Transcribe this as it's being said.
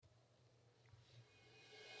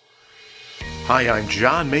Hi, I'm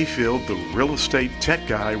John Mayfield, the real estate tech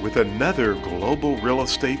guy with another Global Real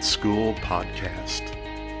Estate School podcast.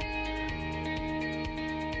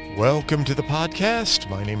 Welcome to the podcast.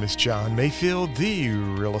 My name is John Mayfield, the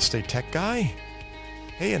real estate tech guy.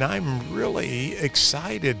 Hey, and I'm really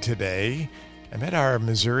excited today. I'm at our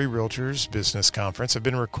Missouri Realtors Business Conference. I've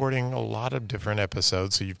been recording a lot of different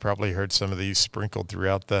episodes, so you've probably heard some of these sprinkled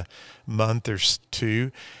throughout the month or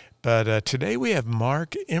two. But today we have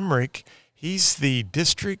Mark Emerick. He's the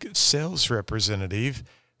district sales representative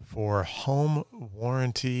for home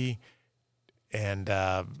warranty and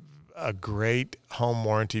a great home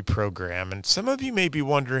warranty program. And some of you may be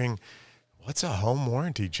wondering, what's a home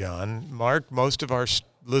warranty, John? Mark, most of our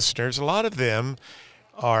listeners, a lot of them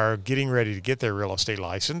are getting ready to get their real estate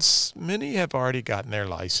license. Many have already gotten their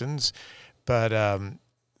license, but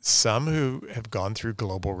some who have gone through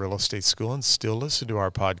Global Real Estate School and still listen to our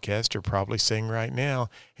podcast are probably saying right now,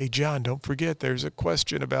 hey, John, don't forget there's a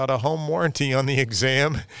question about a home warranty on the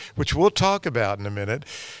exam, which we'll talk about in a minute.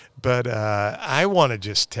 But I want to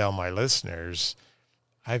just tell my listeners,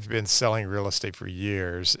 I've been selling real estate for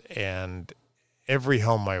years, and every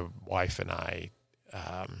home my wife and I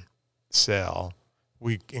sell,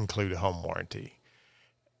 we include a home warranty.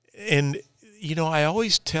 And, you know, I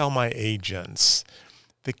always tell my agents,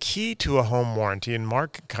 the key to a home warranty, and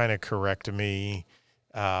Mark can kind of correct me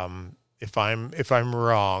if I'm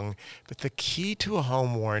wrong, but the key to a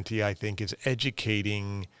home warranty, I think, is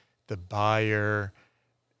educating the buyer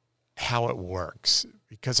how it works.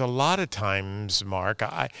 Because a lot of times, Mark,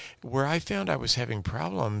 where I found I was having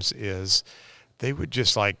problems is they would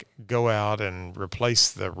just like go out and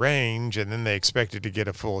replace the range, and then they expected to get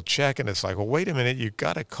a full check. And it's like, well, wait a minute, you've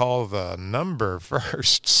got to call the number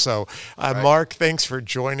first. So, right. Mark, thanks for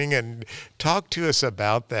joining and talk to us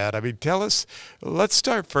about that. I mean, let's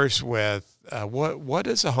start first with what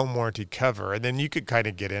does a home warranty cover? And then you could kind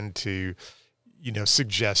of get into, you know,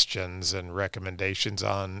 suggestions and recommendations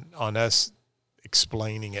on us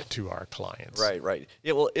explaining it to our clients. Right.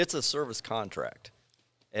 Yeah, well, it's a service contract.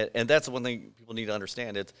 And that's the one thing people need to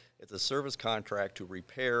understand. It's a service contract to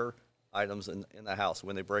repair items in the house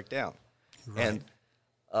when they break down. Right. And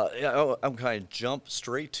I'm kind of jump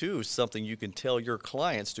straight to something you can tell your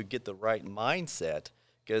clients to get the right mindset.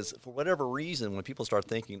 Because for whatever reason, when people start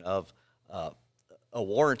thinking of a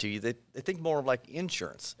warranty, they think more of like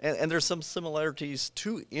insurance. And there's some similarities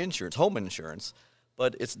to insurance, home insurance,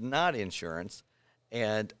 but it's not insurance.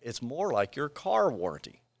 And it's more like your car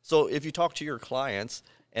warranty. So if you talk to your clients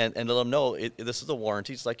and let them know this is a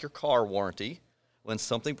warranty, it's like your car warranty. When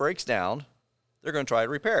something breaks down, they're going to try to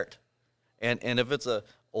repair it. And if it's a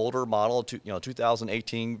older model,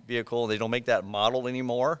 2018 vehicle, they don't make that model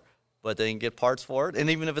anymore, but they can get parts for it. And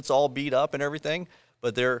even if it's all beat up and everything,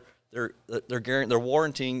 but they're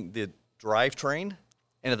warranting the drivetrain.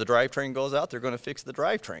 And if the drivetrain goes out, they're going to fix the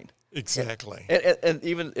drivetrain. Exactly. And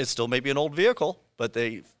even it's still maybe an old vehicle, but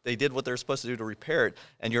they did what they're supposed to do to repair it.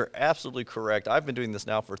 And you're absolutely correct. I've been doing this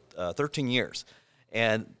now for 13 years.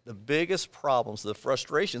 And the biggest problems, the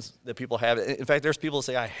frustrations that people have, in fact, there's people that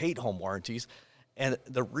say, I hate home warranties. And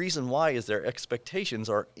the reason why is their expectations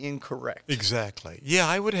are incorrect. Exactly. Yeah,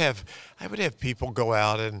 I would have people go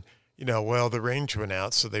out and, the range went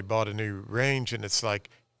out, so they bought a new range. And it's like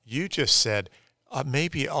you just said,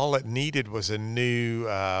 maybe all it needed was a new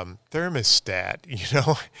thermostat,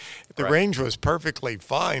 The Right. range was perfectly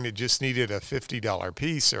fine. It just needed a $50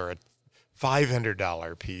 piece or a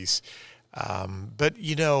 $500 piece. But,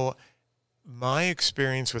 my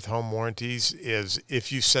experience with home warranties is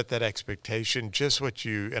if you set that expectation,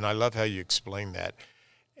 and I love how you explain that,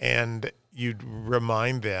 and you'd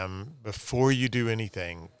remind them before you do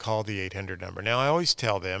anything, call the 800 number. Now, I always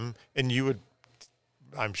tell them, and you would,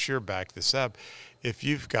 I'm sure, back this up, if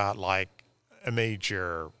you've got like a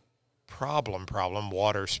major problem,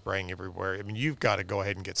 water spraying everywhere, I mean, you've got to go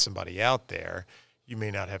ahead and get somebody out there. You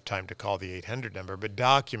may not have time to call the 800 number, but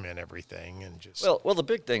document everything and just... Well, the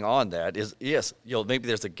big thing on that is, yes, maybe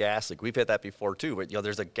there's a gas leak. We've had that before too, but,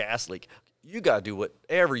 there's a gas leak. You got to do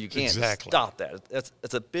whatever you can to stop that.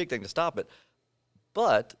 It's a big thing to stop it.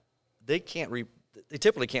 But they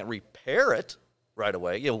typically can't repair it right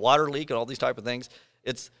away. Water leak and all these type of things.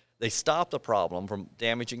 They stop the problem from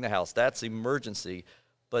damaging the house. That's emergency.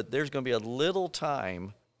 But there's going to be a little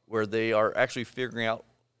time where they are actually figuring out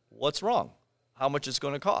what's wrong, how much it's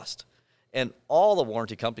going to cost. And all the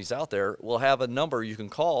warranty companies out there will have a number you can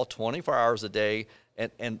call 24 hours a day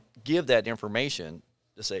and give that information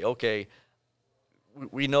to say, okay,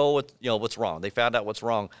 we know what's wrong. They found out what's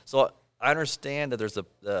wrong. So I understand that there's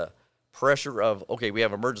the pressure of, okay, we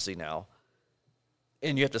have emergency now,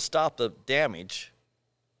 and you have to stop the damage.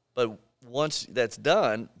 But once that's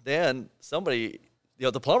done, then somebody,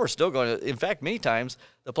 the plumber's still going to, in fact, many times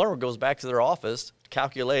the plumber goes back to their office,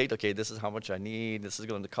 calculate, okay, this is how much I need, this is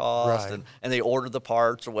going to cost, Right. and they order the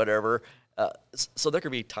parts or whatever. So there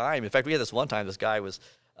could be time. In fact, we had this one time, this guy was,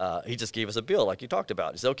 he just gave us a bill like you talked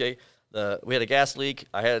about. He said, okay, we had a gas leak.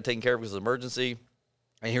 I had it taken care of because it was an emergency,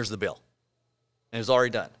 and here's the bill. And it was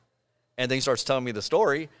already done. And then he starts telling me the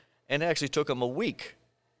story, and it actually took him a week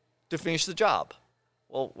to finish the job.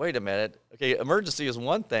 Well, wait a minute. Okay, emergency is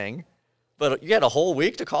one thing, but you had a whole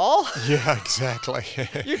week to call? Yeah, exactly.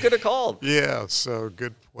 You could have called. Yeah, so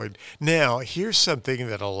good point. Now, here's something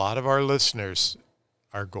that a lot of our listeners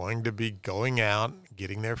are going to be going out,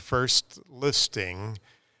 getting their first listing,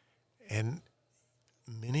 and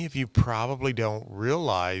many of you probably don't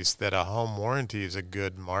realize that a home warranty is a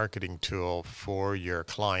good marketing tool for your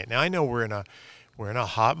client. Now, I know we're in a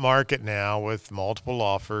hot market now with multiple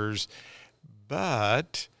offers,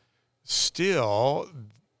 but still,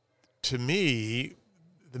 to me,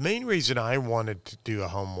 the main reason I wanted to do a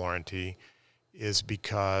home warranty is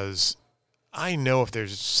because I know if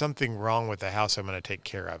there's something wrong with the house, I'm going to take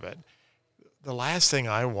care of it. The last thing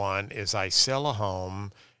I want is I sell a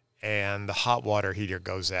home and the hot water heater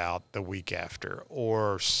goes out the week after,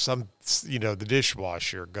 or the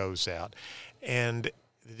dishwasher goes out. And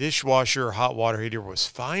the dishwasher or hot water heater was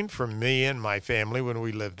fine for me and my family when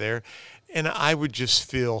we lived there. And I would just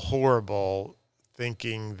feel horrible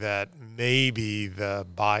thinking that maybe the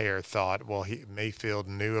buyer thought, well, Mayfield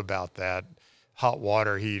knew about that hot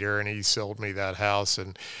water heater and he sold me that house.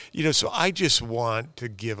 And, so I just want to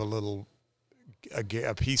give a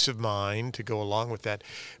peace of mind to go along with that.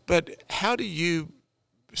 But how do you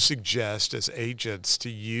suggest as agents to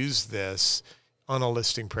use this on a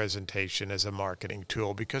listing presentation as a marketing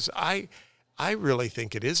tool? Because I really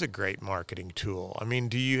think it is a great marketing tool. I mean,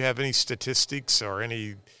 do you have any statistics or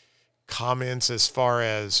any comments as far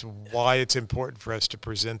as why it's important for us to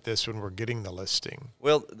present this when we're getting the listing?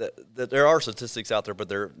 Well, there are statistics out there, but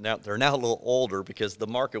they're now a little older because the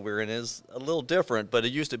market we're in is a little different. But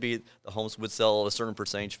it used to be the homes would sell a certain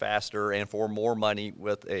percentage faster and for more money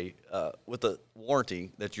with a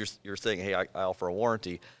warranty that you're saying, hey, I offer a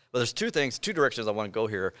warranty. But there's two directions I want to go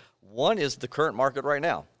here. One is the current market right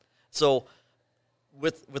now. So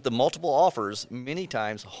with the multiple offers, many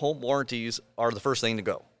times home warranties are the first thing to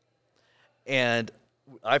go. And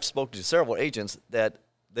I've spoken to several agents that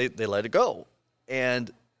they let it go. And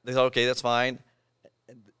they thought, okay, that's fine.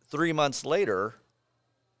 3 months later,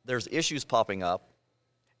 there's issues popping up,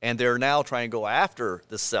 and they're now trying to go after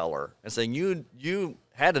the seller and saying, you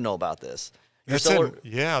had to know about this. That's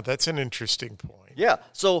an interesting point. Yeah.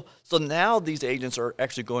 So now these agents are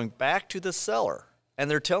actually going back to the seller, and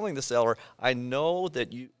they're telling the seller, I know that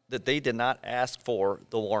they did not ask for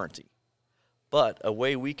the warranty. But a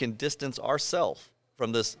way we can distance ourselves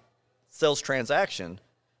from this sales transaction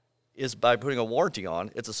is by putting a warranty on.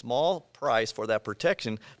 It's a small price for that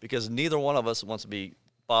protection because neither one of us wants to be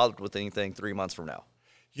bothered with anything 3 months from now.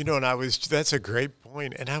 And that's a great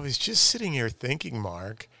point. And I was just sitting here thinking,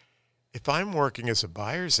 Mark, if I'm working as a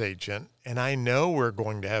buyer's agent and I know we're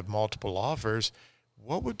going to have multiple offers,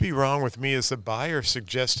 what would be wrong with me as a buyer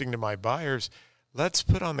suggesting to my buyers, let's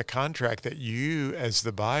put on the contract that you, as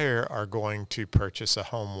the buyer, are going to purchase a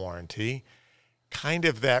home warranty, kind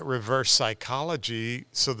of that reverse psychology.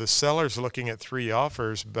 So the seller's looking at 3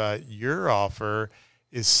 offers, but your offer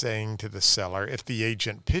is saying to the seller, if the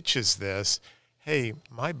agent pitches this, hey,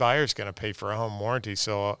 my buyer's going to pay for a home warranty.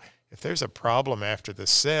 So if there's a problem after the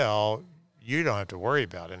sale, you don't have to worry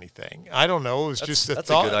about anything. I don't know. It was just a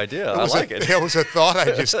thought. That's a good idea. I like it. It was a thought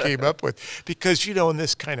I just came up with. Because, in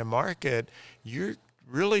this kind of market, you're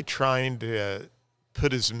really trying to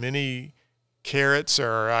put as many carrots,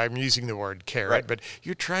 or I'm using the word carrot, right, but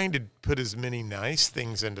you're trying to put as many nice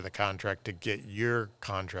things into the contract to get your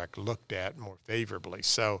contract looked at more favorably.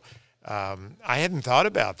 So I hadn't thought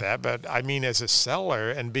about that, but I mean, as a seller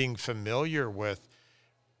and being familiar with,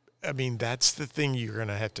 that's the thing you're going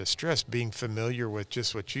to have to stress, being familiar with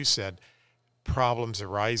just what you said, problems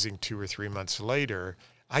arising 2 or 3 months later.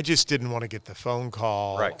 I just didn't want to get the phone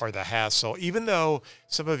call or the hassle, even though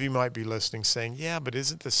some of you might be listening saying, yeah, but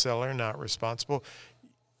isn't the seller not responsible?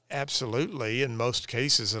 Absolutely, in most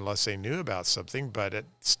cases, unless they knew about something, but it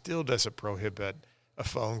still doesn't prohibit a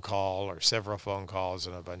phone call or several phone calls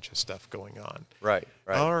and a bunch of stuff going on. Right.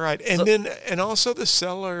 All right. And also the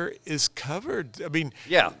seller is covered.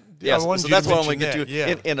 Yeah. So that's what I'm going to get to.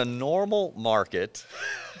 Yeah. In a normal market,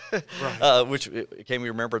 right. Which can we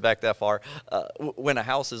remember back that far? When a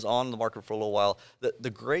house is on the market for a little while, the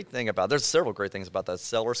great thing about, there's several great things about that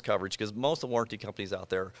seller's coverage, because most of the warranty companies out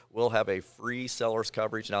there will have a free seller's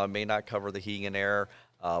coverage. Now, it may not cover the heating and air,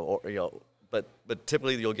 but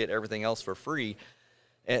typically you'll get everything else for free.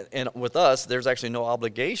 And with us, there's actually no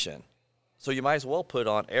obligation. So you might as well put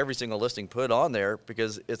on every single listing, put on there,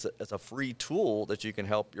 because it's a free tool that you can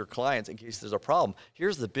help your clients in case there's a problem.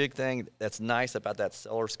 Here's the big thing that's nice about that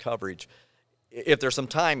seller's coverage, if there's some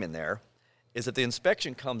time in there, is that the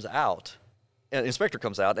inspector comes out and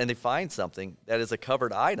they find something that is a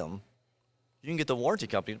covered item, you can get the warranty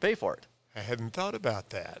company to pay for it. I hadn't thought about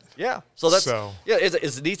that. Yeah,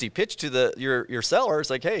 it's an easy pitch to your seller. It's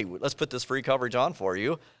like, hey, let's put this free coverage on for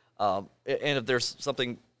you, and if there's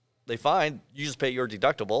something they find, you just pay your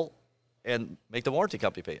deductible and make the warranty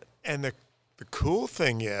company pay it. And the cool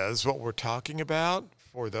thing is, what we're talking about,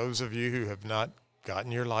 for those of you who have not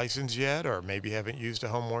gotten your license yet or maybe haven't used a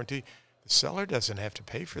home warranty, the seller doesn't have to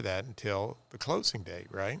pay for that until the closing date,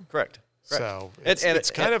 right? Correct. So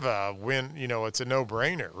it's kind of a win, it's a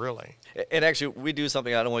no-brainer, really. And actually, we do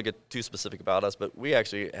something, I don't want to get too specific about us, but we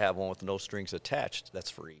actually have one with no strings attached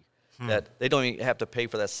that's free. That they don't even have to pay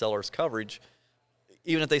for that seller's coverage,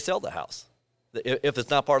 even if they sell the house. If it's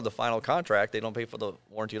not part of the final contract, they don't pay for the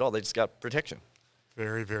warranty at all. They just got protection.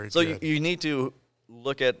 Very, very good. So you need to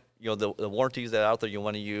look at the warranties that are out there you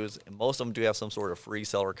want to use. And most of them do have some sort of free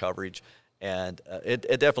seller coverage. And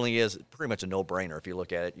it definitely is pretty much a no-brainer if you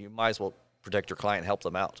look at it. You might as well protect your client and help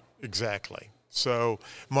them out. Exactly. So,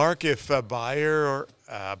 Mark, if a buyer or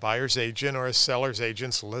a buyer's agent or a seller's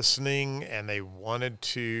agent's listening and they wanted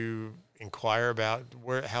to inquire about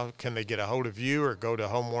how can they get a hold of you or go to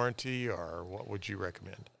Home Warranty, or what would you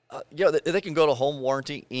recommend? They can go to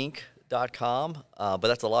homewarrantyinc.com, but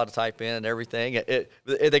that's a lot to type in and everything.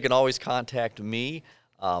 They can always contact me.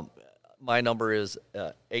 My number is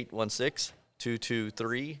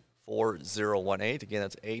 816-223-4018. Again,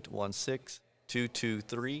 that's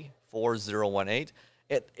 816-223-4018.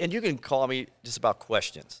 And you can call me just about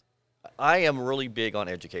questions. I am really big on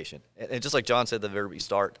education. And just like John said at the very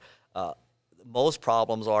start, most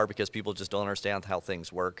problems are because people just don't understand how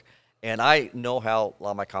things work. And I know how a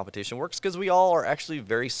lot of my competition works because we all are actually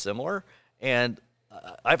very similar. And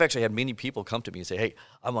I've actually had many people come to me and say, hey,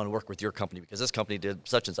 I want to work with your company because this company did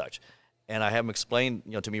such and such. And I have them explain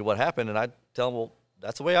to me what happened, and I tell them, well,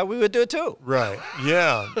 that's the way we would do it too. Right,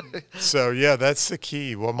 yeah. So, that's the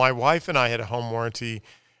key. Well, my wife and I had a home warranty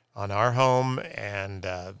on our home, and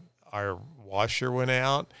our washer went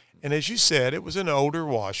out. And as you said, it was an older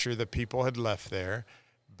washer that people had left there,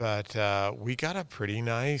 but we got a pretty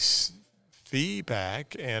nice fee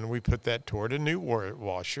back, and we put that toward a new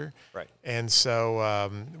washer. Right. And so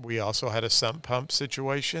we also had a sump pump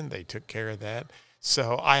situation. They took care of that.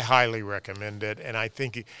 So I highly recommend it, and I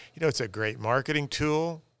think it's a great marketing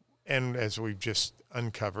tool. And as we've just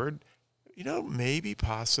uncovered, maybe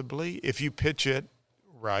possibly if you pitch it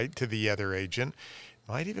right to the other agent,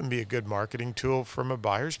 might even be a good marketing tool from a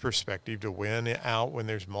buyer's perspective to win out when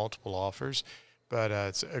there's multiple offers. But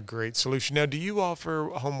it's a great solution. Now, do you offer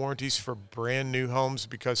home warranties for brand new homes?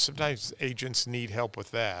 Because sometimes agents need help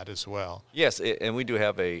with that as well. Yes, and we do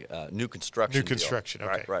have a new construction New construction, deal.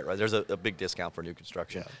 okay. Right. There's a big discount for new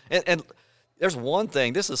construction. Yeah. And there's one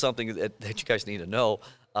thing, this is something that you guys need to know.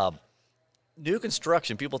 New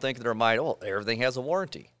construction, people think in their mind, everything has a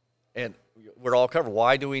warranty. And we're all covered.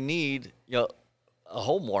 Why do we need, a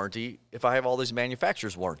home warranty if I have all these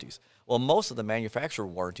manufacturer's warranties? Well, most of the manufacturer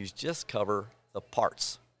warranties just cover the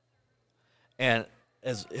parts. And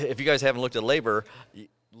if you guys haven't looked at labor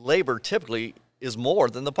typically is more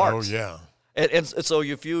than the parts. Oh, yeah. And so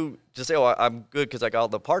if you just say, I'm good because I got all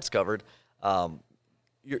the parts covered,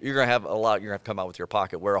 you're going to have a lot you're going to have to come out with your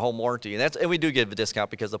pocket. Where a home warranty, and we do give a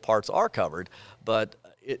discount because the parts are covered, but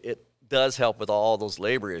it does help with all those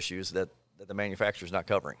labor issues that the manufacturer's not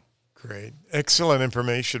covering. Great. Excellent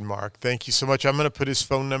information, Mark. Thank you so much. I'm going to put his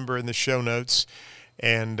phone number in the show notes.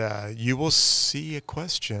 And you will see a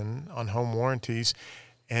question on home warranties.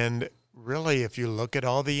 And really, if you look at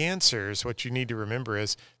all the answers, what you need to remember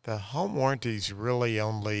is the home warranty is really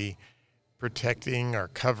only protecting or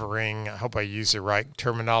covering, I hope I use the right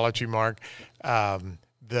terminology, Mark,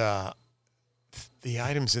 the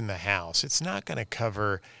items in the house. It's not going to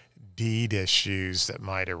cover deed issues that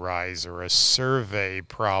might arise or a survey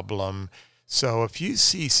problem. So if you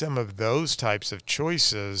see some of those types of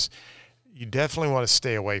choices, you definitely want to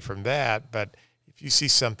stay away from that. But if you see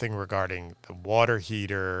something regarding the water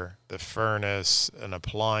heater, the furnace, an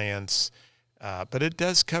appliance, but it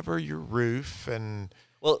does cover your roof and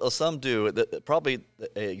Well, some do. Probably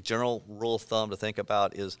a general rule of thumb to think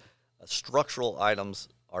about is structural items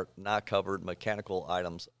are not covered, mechanical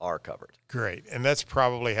items are covered. Great. And that's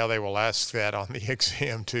probably how they will ask that on the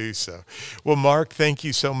exam too. So, well, Mark, thank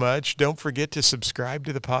you so much. Don't forget to subscribe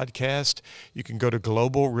to the podcast. You can go to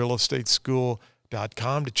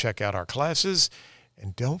globalrealestateschool.com to check out our classes.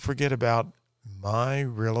 And don't forget about My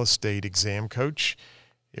Real Estate Exam Coach.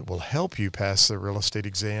 It will help you pass the real estate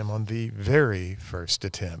exam on the very first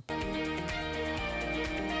attempt.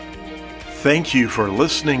 Thank you for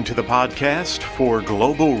listening to the podcast for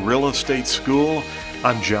Global Real Estate School.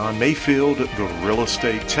 I'm John Mayfield, the Real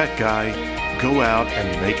Estate Tech Guy. Go out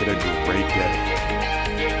and make it a great day.